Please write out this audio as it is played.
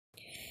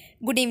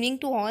Good evening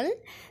to all.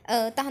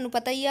 ਤੁਹਾਨੂੰ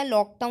ਪਤਾ ਹੀ ਆ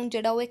ਲੋਕਡਾਊਨ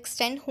ਜਿਹੜਾ ਉਹ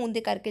ਐਕਸਟੈਂਡ ਹੋਣ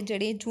ਦੇ ਕਰਕੇ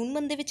ਜਿਹੜੇ ਜੂਨ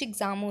ਮੰਥ ਦੇ ਵਿੱਚ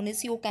ਐਗਜ਼ਾਮ ਹੋਣੇ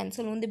ਸੀ ਉਹ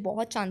ਕੈਂਸਲ ਹੋਣ ਦੇ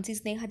ਬਹੁਤ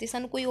ਚਾਂਸਿਸ ਨੇ। ਹਜੇ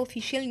ਸਾਨੂੰ ਕੋਈ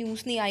ਓਫੀਸ਼ੀਅਲ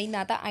ਨਿਊਜ਼ ਨਹੀਂ ਆਈ,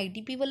 ਨਾ ਤਾਂ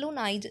ITP ਵੱਲੋਂ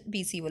ਨਾ ਹੀ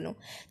BC ਵੱਲੋਂ।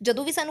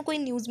 ਜਦੋਂ ਵੀ ਸਾਨੂੰ ਕੋਈ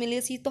ਨਿਊਜ਼ ਮਿਲੇ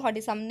ਅਸੀਂ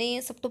ਤੁਹਾਡੇ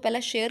ਸਾਹਮਣੇ ਸਭ ਤੋਂ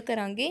ਪਹਿਲਾਂ ਸ਼ੇਅਰ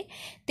ਕਰਾਂਗੇ।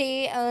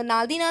 ਅਤੇ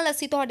ਨਾਲ ਦੀ ਨਾਲ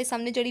ਅਸੀਂ ਤੁਹਾਡੇ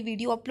ਸਾਹਮਣੇ ਜਿਹੜੀ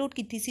ਵੀਡੀਓ ਅਪਲੋਡ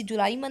ਕੀਤੀ ਸੀ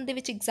ਜੁਲਾਈ ਮੰਥ ਦੇ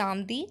ਵਿੱਚ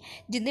ਐਗਜ਼ਾਮ ਦੀ,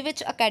 ਜਿਹਦੇ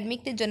ਵਿੱਚ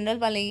ਅਕੈਡਮਿਕ ਅਤੇ ਜਨਰਲ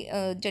ਵਾਲੇ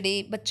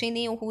ਜਿਹੜੇ ਬੱਚੇ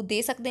ਨੇ ਉਹ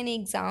ਦੇ ਸਕਦੇ ਨੇ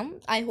ਐਗਜ਼ਾਮ।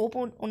 ਆਈ ਹੋਪ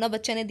ਉਹਨਾਂ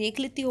ਬੱਚਿਆਂ ਨੇ ਦੇਖ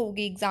ਲਿੱਤੀ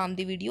ਹੋਊਗੀ ਐਗਜ਼ਾਮ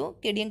ਦੀ ਵੀਡੀਓ,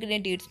 ਕਿਹੜੀਆਂ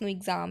ਡੇਟਸ ਨੂੰ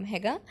ਐਗਜ਼ਾਮ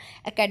ਹੈਗਾ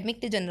ਅਕੈਡਮਿਕ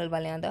ਅਤੇ ਜਨਰਲ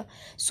ਵਾਲਿਆਂ ਦਾ।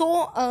 ਸੋ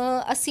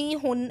ਅਸੀਂ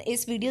ਹੁਣ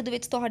ਇਸ ਵੀਡੀਓ ਦੇ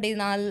ਵਿੱਚ ਤੁਹਾਡੇ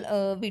ਨਾਲ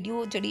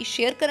ਵੀਡੀਓ ਜਿਹੜੀ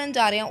ਸ਼ੇਅਰ ਕਰਨ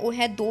ਜਾ ਰਹੇ ਹਾਂ ਉਹ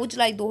ਹੈ 2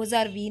 ਜੁਲਾਈ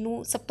 2020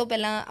 ਨੂੰ ਸਭ ਤੋਂ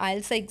ਪਹਿਲਾਂ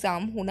ਆਇਲਸ ਦਾ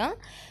ਐਗਜ਼ਾਮ ਹੋਣਾ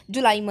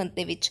ਜੁਲਾਈ ਮੰਥ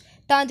ਦੇ ਵਿੱਚ।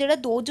 ਤਾਂ ਜਿਹੜਾ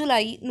 2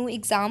 ਜੁਲਾਈ ਨੂੰ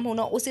ਐਗਜ਼ਾਮ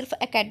ਹੋਣਾ ਉਹ ਸਿਰਫ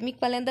ਅਕੈਡਮਿਕ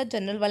ਵਾਲਿਆਂ ਦਾ,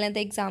 ਜਨਰਲ ਵਾਲਿਆਂ ਦਾ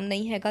ਐਗਜ਼ਾਮ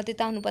ਨਹੀਂ ਹੈਗਾ। ਅਤੇ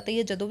ਤੁਹਾਨੂੰ ਪਤਾ ਹੀ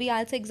ਹੈ ਜਦੋਂ ਵੀ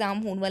ਆਇਲਸ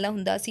ਐਗਜ਼ਾਮ ਹੋਣ ਵਾਲਾ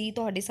ਹੁੰਦਾ ਅਸੀਂ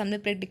ਤੁਹਾਡੇ ਸਾਹਮਣੇ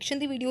ਪ੍ਰੈਡਿਕਸ਼ਨ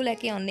ਦੀ ਵੀਡੀਓ ਲੈ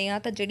ਕੇ ਆਉਂਦੇ ਹਾਂ,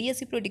 ਤਾਂ ਜਿਹੜੀ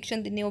ਅਸੀਂ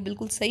ਪ੍ਰੈਡਿਕਸ਼ਨ ਦਿੰਦੇ ਉਹ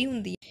ਬਿਲਕੁਲ ਸਹੀ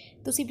ਹੁੰਦੀ ਹੈ।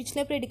 ਤੁਸੀਂ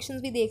ਪਿਛਲੇ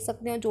ਪ੍ਰੈਡਿਕਸ਼ਨਸ ਵੀ ਦੇਖ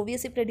ਸਕਦੇ ਹੋ, ਜੋ ਵੀ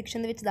ਅਸੀਂ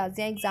ਪ੍ਰੈਡਿਕਸ਼ਨ ਦੇ ਵਿੱਚ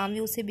ਦੱਸਦੇ ਹਾਂ ਐਗਜ਼ਾਮ ਵੀ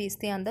ਉਸੇ ਬੇਸ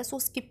 'ਤੇ ਆਉਂਦਾ। ਸੋ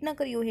ਸਕਿਪ ਨਾ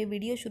ਕਰਿਓ, ਇਹ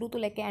ਵੀਡੀਓ ਸ਼ੁਰੂ ਤੋਂ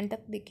ਲੈ ਕੇ ਐਂਡ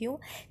ਤੱਕ ਦੇਖਿਓ,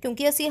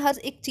 ਕਿਉਂਕਿ ਅਸੀਂ ਹਰ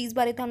ਇੱਕ ਚੀਜ਼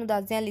ਬਾਰੇ ਤੁਹਾਨੂੰ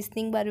ਦੱਸਦੇ ਹਾਂ,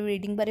 ਲਿਸਨਿੰਗ ਬਾਰੇ,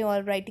 ਰੀਡਿੰਗ ਬਾਰੇ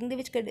ਔਰ ਰਾਈਟਿੰਗ ਦੇ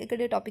ਵਿੱਚ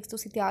ਕਿਹੜੇ ਟੌਪਿਕਸ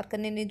ਤੁਸੀਂ ਤਿਆਰ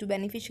ਕਰਨੇ ਨੇ ਜੋ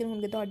ਬੈਨੀਫੀਸ਼ੀਅਲ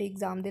ਹੋਣਗੇ ਤੁਹਾਡੇ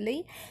ਐਗਜ਼ਾਮ ਦੇ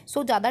ਲਈ।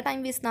 ਸੋ ਜ਼ਿਆਦਾ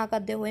ਟਾਈਮ ਵੇਸਟ ਨਾ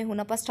ਕਰਦੇ ਹੋਏ ਹੁਣ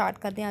ਆਪਾਂ ਸਟਾਰਟ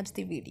ਕਰਦੇ ਹਾਂ ਅੱਜ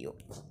ਦੀ ਵੀਡੀਓ।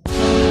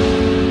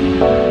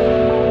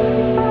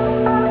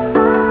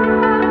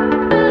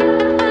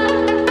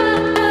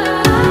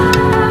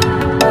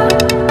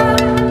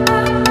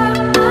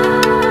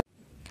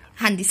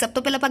 ਹਾਂਜੀ, ਸਭ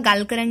ਤੋਂ ਪਹਿਲਾਂ ਆਪਾਂ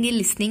ਗੱਲ ਕਰਾਂਗੇ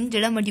ਲਿਸਨਿੰਗ,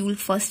 ਜਿਹੜਾ ਮੋਡਿਊਲ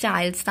ਫਸਟ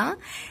ਆਇਲਸ ਦਾ।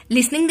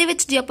 ਲਿਸਨਿੰਗ ਦੇ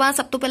ਵਿੱਚ ਜੇ ਆਪਾਂ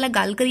ਸਭ ਤੋਂ ਪਹਿਲਾਂ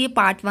ਗੱਲ ਕਰੀਏ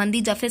ਪਾਰਟ 1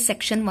 ਦੀ ਜਾਂ ਫਿਰ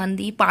ਸੈਕਸ਼ਨ 1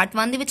 ਦੀ, ਪਾਰਟ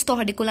 1 ਦੇ ਵਿੱਚ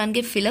ਤੁਹਾਡੇ ਕੋਲ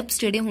ਆਉਣਗੇ ਫਿਲਿਪਸ,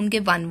 ਜਿਹੜੇ ਹੋਣਗੇ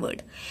 1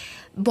 ਵਰਡ,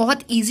 ਬਹੁਤ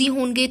ਈਜ਼ੀ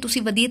ਹੋਣਗੇ,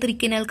 ਤੁਸੀਂ ਵਧੀਆ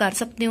ਤਰੀਕੇ ਨਾਲ ਕਰ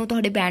ਸਕਦੇ ਹੋ,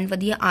 ਤੁਹਾਡੇ ਬੈਂਡ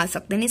ਵਧੀਆ ਆ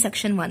ਸਕਦੇ ਨੇ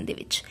ਸੈਕਸ਼ਨ 1 ਦੇ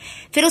ਵਿੱਚ।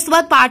 ਫਿਰ ਉਸ ਤੋਂ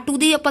ਬਾਅਦ ਪਾਰਟ 2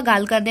 ਦੀ ਆਪਾਂ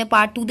ਗੱਲ ਕਰਦੇ ਹਾਂ।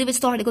 ਪਾਰਟ 2 ਦੇ ਵਿੱਚ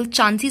ਤੁਹਾਡੇ ਕੋਲ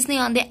ਚਾਂਸਿਸ ਨੇ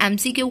ਆਉਂਦੇ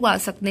MCQ ਆ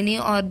ਸਕਦੇ ਨੇ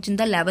ਔਰ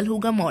ਜਿੰਦਾ ਲੈਵਲ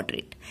ਹੋਊਗਾ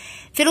ਮੋਡਰੇਟ।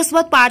 ਫਿਰ ਉਸ ਤੋਂ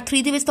ਬਾਅਦ ਪਾਰਟ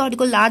 3 ਦੇ ਵਿੱਚ ਤੁਹਾਡੇ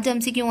ਕੋਲ ਲਾਰਜ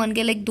MCQ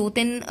ਆਉਣਗੇ, ਲਾਈਕ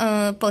 2-3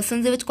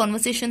 ਪਰਸਨਸ ਦੇ ਵਿੱਚ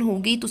ਕਨਵਰਸੇਸ਼ਨ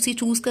ਹੋਊਗੀ, ਤੁਸੀਂ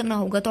ਚੂਜ਼ ਕਰਨਾ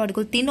ਹੋਊਗਾ। ਤੁਹਾਡੇ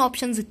ਕੋਲ 3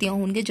 ਆਪਸ਼ਨਸ ਦਿੱਤੀਆਂ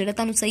ਹੋਣਗੇ, ਜਿਹੜਾ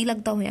ਤੁਹਾਨੂੰ ਸਹੀ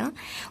ਲੱਗਦਾ ਹੋਇਆ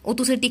ਉਹ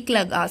ਤੁਸੀਂ ਟਿਕ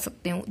ਲਗਾ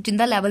ਸਕਦੇ ਹੋ,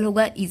 ਜਿੰਦਾ ਲੈਵਲ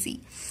ਹੋਊਗਾ ਈਜ਼ੀ।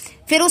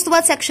 ਫਿਰ ਉਸ ਤੋਂ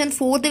ਬਾਅਦ ਸੈਕਸ਼ਨ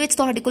 4 ਦੇ ਵਿੱਚ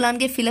ਤੁਹਾਡੇ ਕੋਲ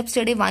ਆਉਣਗੇ ਫਿਲਿਪਸ,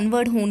 ਜਿਹੜੇ 1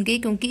 ਵਰਡ ਹੋਣਗੇ,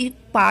 ਕਿਉਂਕਿ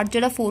ਪਾਰਟ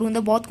ਜਿਹੜਾ 4 ਹੁੰਦਾ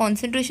ਬਹੁਤ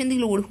ਕੌਨਸੈਂਟਰੇਸ਼ਨ ਦੀ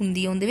ਲੋੜ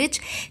ਹੁੰਦੀ ਹੈ ਉਹਦੇ ਵਿੱਚ,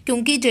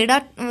 ਕਿਉਂਕਿ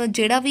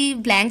ਜਿਹੜਾ ਵੀ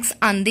ਬਲੈਂਕਸ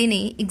ਆਉਂਦੇ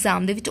ਨੇ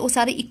ਐਗਜ਼ਾਮ ਦੇ ਵਿੱਚ ਉਹ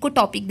ਸਾਰੇ ਇੱਕੋ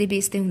ਟੌਪਿਕ ਦੇ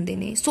ਬੇਸ 'ਤੇ ਹੁੰਦੇ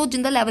ਨੇ। ਸੋ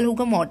ਜਿੰਦਾ ਲੈਵਲ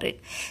ਹੋਊਗਾ ਮੋਡਰੇਟ।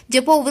 ਜੇ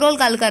ਆਪਾਂ ਓਵਰਆਲ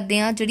ਗੱਲ ਕਰਦੇ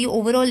ਹਾਂ, ਜਿਹੜੀ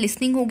ਓਵਰਆਲ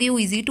ਲਿਸਨਿੰਗ ਹੋਊਗੀ ਉਹ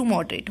ਈਜ਼ੀ ਟੂ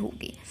ਮੋਡਰੇਟ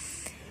ਹੋਊਗੀ।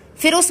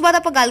 ਫਿਰ ਉਸ ਤੋਂ ਬਾਅਦ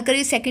ਆਪਾਂ ਗੱਲ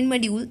ਕਰੀਏ ਸੈਕਿੰਡ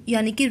ਮੋਡਿਊਲ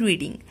ਯਾਨੀ ਕਿ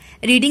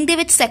ਰੀਡਿੰਗ ਦੇ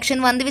ਵਿੱਚ ਸੈਕਸ਼ਨ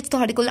 1 ਦੇ ਵਿੱਚ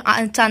ਤੁਹਾਡੇ ਕੋਲ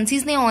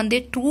ਚਾਂਸਿਸ ਨੇ ਆਉਣ ਦੇ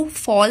ਟਰੂ,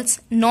 ਫਾਲਸ,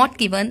 ਨਾਟ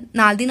ਗਿਵਨ।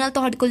 ਨਾਲ ਦੀ ਨਾਲ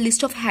ਤੁਹਾਡੇ ਕੋਲ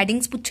ਲਿਸਟ ਆਫ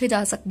ਹੈਡਿੰਗਸ ਪੁੱਛੇ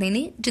ਜਾ ਸਕਦੇ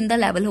ਨੇ, ਜਿੰਦਾ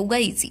ਲੈਵਲ ਹੋਊਗਾ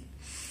ਈਜ਼ੀ।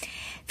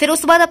 ਫਿਰ ਉਸ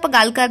ਤੋਂ ਬਾਅਦ ਆਪਾਂ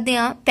ਗੱਲ ਕਰਦੇ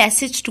ਹਾਂ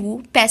ਪੈਸੇਜ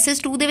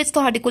 2 ਦੇ ਵਿੱਚ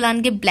ਤੁਹਾਡੇ ਕੋਲ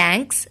ਆਉਣਗੇ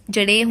ਬਲੈਂਕਸ,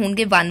 ਜਿਹੜੇ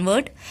ਹੋਣਗੇ 1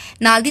 ਵਰਡ।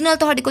 ਨਾਲ ਦੀ ਨਾਲ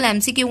ਤੁਹਾਡੇ ਕੋਲ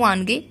MCQ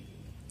ਆਉਣਗੇ,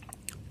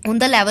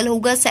 ਉਹਦਾ ਲੈਵਲ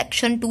ਹੋਊਗਾ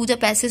ਸੈਕਸ਼ਨ 2 ਜਾਂ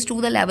ਪੈਸੇਜ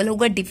 2 ਦਾ ਲੈਵਲ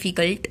ਹੋਊਗਾ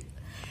ਡਿਫੀਕਲਟ।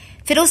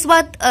 ਫਿਰ ਉਸ ਤੋਂ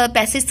ਬਾਅਦ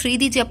ਪੈਸੇਜ 3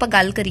 ਦੀ ਜੇ ਆਪਾਂ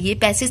ਗੱਲ ਕਰੀਏ,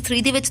 ਪੈਸੇਜ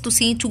 3 ਦੇ ਵਿੱਚ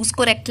ਤੁਸੀਂ choose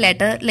correct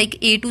letter, like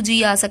A to G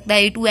ਆ ਸਕਦਾ,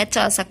 A to H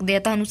ਆ ਸਕਦੇ ਆ,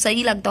 ਤੁਹਾਨੂੰ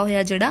ਸਹੀ ਲੱਗਦਾ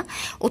ਹੋਇਆ ਜਿਹੜਾ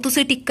ਉਹ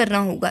ਤੁਸੀਂ ਟਿਕ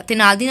ਕਰਨਾ ਹੋਊਗਾ। ਤੇ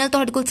ਨਾਲ ਦੀ ਨਾਲ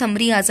ਤੁਹਾਡੇ ਕੋਲ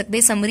ਸਮਰੀ ਆ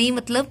ਸਕਦੇ, ਸਮਰੀ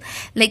ਮਤਲਬ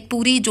ਲਾਈਕ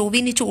ਪੂਰੀ ਜੋ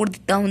ਵੀ ਨਿਚੋੜ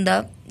ਦਿੱਤਾ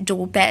ਹੁੰਦਾ,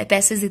 ਜੋ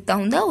ਪੈਸੇਜ ਦਿੱਤਾ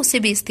ਹੁੰਦਾ ਉਸੇ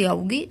ਬੇਸ 'ਤੇ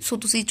ਆਊਗੀ। ਸੋ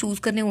ਤੁਸੀਂ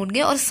ਚੂਜ਼ ਕਰਨੇ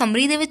ਹੋਣਗੇ। ਔਰ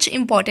ਸਮਰੀ ਦੇ ਵਿੱਚ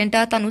ਇੰਪੋਰਟੈਂਟ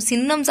ਆ, ਤੁਹਾਨੂੰ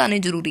ਸਿਨੋਨਿਮਸ ਆਉਣੇ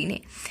ਜ਼ਰੂਰੀ ਨੇ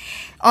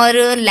ਔਰ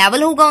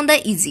ਲੈਵਲ ਹੋਊਗਾ ਉਹਦਾ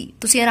ਈਜ਼ੀ,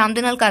 ਤੁਸੀਂ ਆਰਾਮ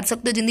ਦੇ ਨਾਲ ਕਰ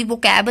ਸਕਦੇ ਹੋ। ਜਿੰਦੀ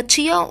ਵੋਕੈਬ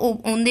ਅੱਛੀ ਆ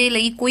ਉਹਦੇ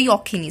ਲਈ ਕੋਈ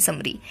ਔਖੀ ਨਹੀਂ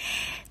ਸਮਰੀ।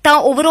 ਤਾਂ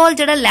ਓਵਰਆਲ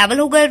ਜਿਹੜਾ ਲੈਵਲ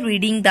ਹੋਊਗਾ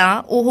ਰੀਡਿੰਗ ਦਾ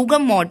ਉਹ ਹੋਊਗਾ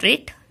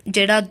ਮੋਡਰੇਟ,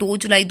 ਜਿਹੜਾ 2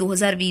 ਜੁਲਾਈ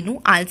 2020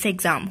 ਨੂੰ ਆਇਲਸ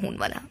ਐਗਜ਼ਾਮ ਹੋਣ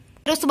ਵਾਲਾ।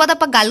 ਫਿਰ ਉਸ ਤੋਂ ਬਾਅਦ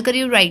ਆਪਾਂ ਗੱਲ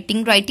ਕਰੀਏ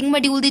ਰਾਈਟਿੰਗ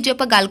ਮੋਡਿਊਲ ਦੀ। ਜੇ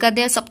ਆਪਾਂ ਗੱਲ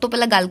ਕਰਦੇ ਹਾਂ ਸਭ ਤੋਂ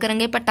ਪਹਿਲਾਂ ਗੱਲ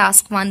ਕਰਾਂਗੇ ਆਪਾਂ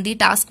ਟਾਸਕ 1 ਦੀ।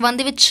 ਟਾਸਕ 1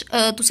 ਦੇ ਵਿੱਚ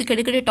ਤੁਸੀਂ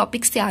ਕਿਹੜੇ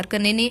ਟੌਪਿਕਸ ਤਿਆਰ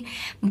ਕਰਨੇ ਨੇ,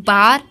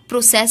 ਬਾਰ,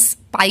 ਪ੍ਰੋਸੈਸ,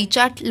 ਪਾਈ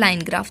ਚਾਰਟ,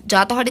 ਲਾਈਨ ਗ੍ਰਾਫ।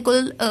 ਜਾਂ ਤੁਹਾਡੇ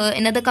ਕੋਲ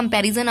ਇਹਨਾਂ ਦਾ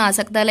ਕੰਪੈਰੀਜ਼ਨ ਆ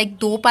ਸਕਦਾ, ਲਾਈਕ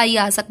 2 ਪਾਈ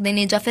ਆ ਸਕਦੇ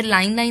ਨੇ, ਜਾਂ ਫਿਰ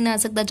ਲਾਈਨ ਆ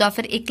ਸਕਦਾ, ਜਾਂ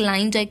ਫਿਰ 1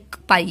 ਲਾਈਨ ਜਾਂ 1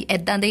 ਪਾਈ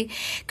ਇੱਦਾਂ ਦੇ।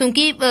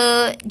 ਕਿਉਂਕਿ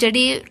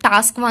ਜਿਹੜੇ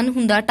ਟਾਸਕ 1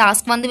 ਹੁੰਦਾ,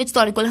 ਟਾਸਕ 1 ਦੇ ਵਿੱਚ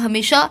ਤੁਹਾਡੇ ਕੋਲ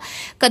ਹਮੇਸ਼ਾ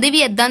ਕਦੇ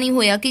ਵੀ ਇੱਦਾਂ ਨਹੀਂ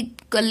ਹੋਇਆ ਕਿ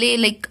ਇਕੱਲੇ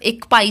ਲਾਈਕ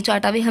 1 ਪਾਈ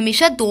ਚਾਰਟ ਆਵੇ,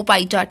 ਹਮੇਸ਼ਾ 2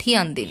 ਪਾਈ ਚਾਰਟ ਹੀ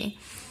ਆਉਂਦੇ ਨੇ।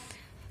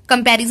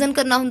 ਕੰਪੈਰੀਜ਼ਨ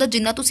ਕਰਨਾ ਹੁੰਦਾ,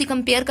 ਜਿੰਨਾ ਤੁਸੀਂ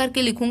ਕੰਪੇਅਰ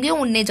ਕਰਕੇ ਲਿਖੋਗੇ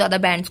ਉਨੇ ਜ਼ਿਆਦਾ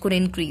ਬੈਂਡ ਸਕੋਰ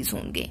ਇਨਕਰੀਜ਼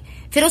ਹੋਣਗੇ।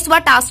 ਫਿਰ ਉਸ ਤੋਂ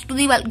ਬਾਅਦ ਟਾਸਕ 2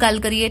 ਦੀ ਗੱਲ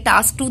ਕਰੀਏ,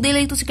 ਟਾਸਕ 2 ਦੇ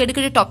ਲਈ ਤੁਸੀਂ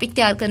ਕਿਹੜੇ ਟੌਪਿਕ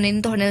ਤਿਆਰ ਕਰਨੇ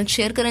ਨੇ ਤੁਹਾਡੇ ਨਾਲ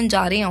ਸ਼ੇਅਰ ਕਰਨ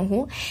ਜਾ ਰਹੇ ਹਾਂ।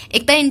 ਉਹ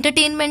ਇੱਕ ਤਾਂ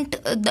ਐਂਟਰਟੇਨਮੈਂਟ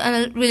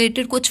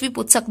ਰਿਲੇਟਿਡ ਕੁਝ ਵੀ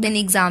ਪੁੱਛ ਸਕਦੇ ਨੇ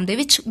ਐਗਜ਼ਾਮ ਦੇ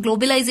ਵਿੱਚ,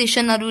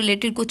 ਗਲੋਬਲਾਈਜੇਸ਼ਨ ਨਾਲ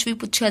ਰਿਲੇਟਿਡ ਕੁਝ ਵੀ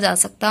ਪੁੱਛਿਆ ਜਾ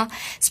ਸਕਦਾ,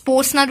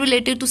 ਸਪੋਰਟਸ ਨਾਲ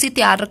ਰਿਲੇਟਿਡ ਤੁਸੀਂ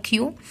ਤਿਆਰ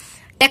ਰੱਖਿਓ,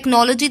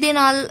 ਟੈਕਨੋਲੋਜੀ ਦੇ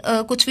ਨਾਲ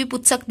ਕੁਝ ਵੀ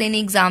ਪੁੱਛ ਸਕਦੇ ਨੇ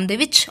ਐਗਜ਼ਾਮ ਦੇ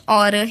ਵਿੱਚ,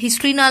 ਔਰ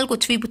ਹਿਸਟਰੀ ਨਾਲ ਕੁਝ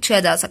ਵੀ ਪੁੱਛਿਆ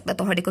ਜਾ ਸਕਦਾ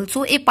ਤੁਹਾਡੇ ਕੋਲ।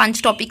 ਸੋ ਇਹ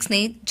 5 ਟੌਪਿਕਸ ਨੇ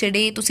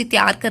ਜਿਹੜੇ ਤੁਸੀਂ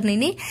ਤਿਆਰ ਕਰਨੇ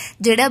ਨੇ,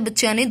 ਜਿਹੜਾ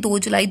ਬੱਚਿਆਂ ਨੇ 2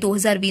 ਜੁਲਾਈ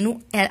 2020 ਨੂੰ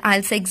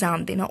ਆਇਲਸ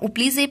ਐਗਜ਼ਾਮ ਦੇਣਾ। ਉਹ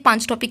ਪਲੀਜ਼ ਇਹ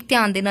 5 ਟੌਪਿਕ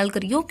ਧਿਆਨ ਦੇ ਨਾਲ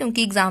ਕਰਿਓ,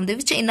 ਕਿਉਂਕਿ ਐਗਜ਼ਾਮ ਦੇ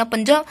ਵਿੱਚ ਇਹਨਾਂ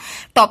 5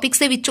 ਟੌਪਿਕਸ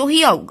ਦੇ ਵਿੱਚੋਂ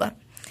ਹੀ ਆਊਗਾ।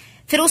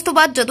 ਫਿਰ ਉਸ ਤੋਂ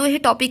ਬਾਅਦ ਜਦੋਂ ਇਹ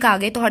ਟੌਪਿਕ ਆ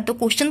ਗਏ, ਤੁਹਾਡੇ ਤੋਂ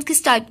ਕੁਐਸਚਨਸ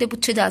ਕਿਸ ਟਾਈਪ ਦੇ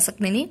ਪੁੱਛੇ ਜਾ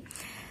ਸਕਦੇ ਨੇ।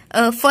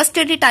 ਫਸਟ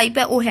ਜਿਹੜੀ ਟਾਈਪ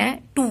ਹੈ ਉਹ ਹੈ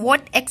to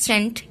what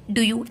extent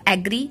do you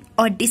agri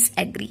ਔਰ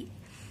ਡਿਸਐਗਰੀ।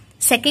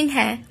 ਸੈਕਿੰਡ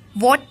ਹੈ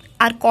what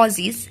are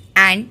causes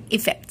and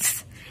effects,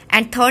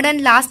 and third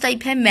and last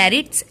type ਹੈ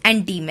ਮੈਰਿਟਸ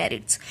ਐਂਡ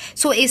ਡੀਮੈਰਿਟਸ।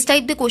 ਸੋ ਇਸ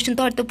ਟਾਈਪ ਦੇ ਕੁਐਸਚਨ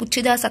ਤੁਹਾਡੇ ਤੋਂ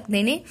ਪੁੱਛੇ ਜਾ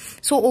ਸਕਦੇ ਨੇ।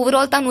 ਸੋ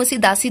ਓਵਰਆਲ ਤੁਹਾਨੂੰ ਅਸੀਂ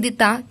ਦੱਸ ਹੀ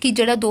ਦਿੱਤਾ ਕਿ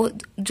ਜਿਹੜਾ 2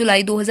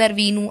 ਜੁਲਾਈ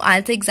 2020 ਨੂੰ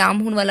ਆਇਲਸ ਦਾ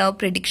ਐਗਜ਼ਾਮ ਹੋਣ ਵਾਲਾ,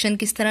 ਪ੍ਰੈਡਿਕਸ਼ਨ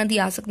ਕਿਸ ਤਰ੍ਹਾਂ ਦੀ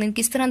ਆ ਸਕਦੇ ਨੇ,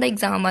 ਕਿਸ ਤਰ੍ਹਾਂ ਦਾ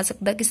ਐਗਜ਼ਾਮ ਆ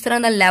ਸਕਦਾ, ਕਿਸ ਤਰ੍ਹਾਂ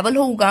ਦਾ ਲੈਵਲ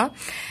ਹੋਊਗਾ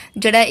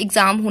ਜਿਹੜਾ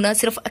ਐਗਜ਼ਾਮ ਹੋਣਾ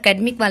ਸਿਰਫ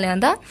ਅਕੈਡਮਿਕ ਵਾਲਿਆਂ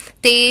ਦਾ।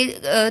 ਤੇ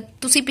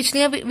ਤੁਸੀਂ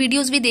ਪਿਛਲੀਆਂ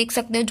ਵੀਡੀਓਜ਼ ਵੀ ਦੇਖ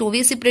ਸਕਦੇ ਹੋ, ਜੋ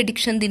ਵੀ ਅਸੀਂ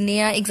ਪ੍ਰੈਡਿਕਸ਼ਨ ਦਿੰਨੇ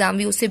ਆ ਐਗਜ਼ਾਮ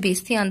ਵੀ ਉਸੇ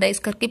ਬੇਸ ਤੇ ਆਉਂਦਾ। ਇਸ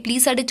ਕਰਕੇ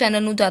ਪਲੀਜ਼ ਸਾਡੇ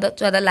ਚੈਨਲ ਨੂੰ ਜ਼ਿਆਦਾ ਤੋਂ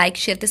ਜ਼ਿਆਦਾ ਲਾਈਕ,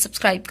 ਸ਼ੇਅਰ ਤੇ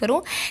ਸਬਸਕ੍ਰਾਈਬ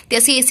ਕਰੋ। ਤੇ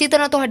ਅਸੀਂ ਇਸੇ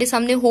ਤਰ੍ਹਾਂ ਤੁਹਾਡੇ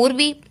ਸਾਹਮਣੇ ਹੋਰ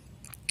ਵੀ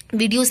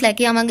ਵੀਡੀਓਜ਼ ਲੈ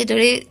ਕੇ ਆਵਾਂਗੇ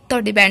ਜਿਹੜੇ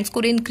ਤੁਹਾਡੇ ਬੈਂਡ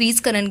ਸਕੋਰ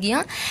ਇਨਕਰੀਜ਼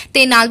ਕਰਨਗੀਆਂ।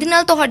 ਤੇ ਨਾਲ ਦੀ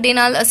ਨਾਲ ਤੁਹਾਡੇ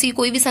ਨਾਲ ਅਸੀਂ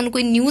ਕੋਈ ਵੀ ਸਾਨੂੰ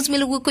ਕੋਈ ਨਿਊਜ਼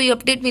ਮਿਲੂਗੀ, ਕੋਈ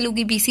ਅਪਡੇਟ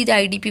ਮਿਲੂਗੀ BC ਜਾਂ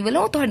IDP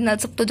ਵੱਲੋਂ, ਤੁਹਾਡੇ ਨਾਲ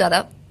ਸਭ ਤੋਂ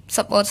ਜ਼ਿਆਦਾ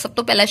ਸਭ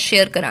ਤੋਂ ਪਹਿਲਾਂ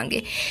ਸ਼ੇਅਰ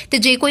ਕਰਾਂਗੇ। ਤੇ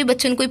ਜੇ ਕੋਈ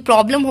ਬੱਚੇ ਨੂੰ ਕੋਈ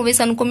ਪ੍ਰੋਬਲਮ ਹੋਵੇ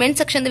ਸਾਨੂੰ ਕਮੈਂਟ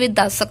ਸੈਕਸ਼ਨ ਦੇ ਵਿੱਚ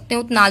ਦੱਸ ਸਕਦੇ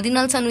ਹੋ। ਨਾਲ ਦੀ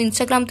ਨਾਲ ਸਾਨੂੰ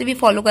ਇੰਸਟਾਗ੍ਰਾਮ ਤੇ ਵੀ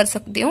ਫੋਲੋ ਕਰ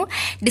ਸਕਦੇ ਹੋ।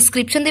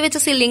 ਡਿਸਕ੍ਰਿਪਸ਼ਨ ਦੇ ਵਿੱਚ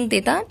ਅਸੀਂ ਲਿੰਕ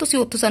ਦੇਤਾ, ਤੁਸੀਂ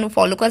ਉੱਥੋਂ ਸਾਨੂੰ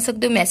ਫੋਲੋ ਕਰ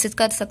ਸਕਦੇ ਹੋ, ਮੈਸੇਜ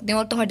ਕਰ ਸਕਦੇ ਹੋ,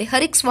 ਔਰ ਤੁਹਾਡੇ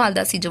ਹਰ ਇੱਕ ਸਵਾਲ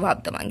ਦਾ ਅਸੀਂ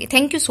ਜਵਾਬ ਦੇਵਾਂਗੇ।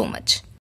 Thank you so much.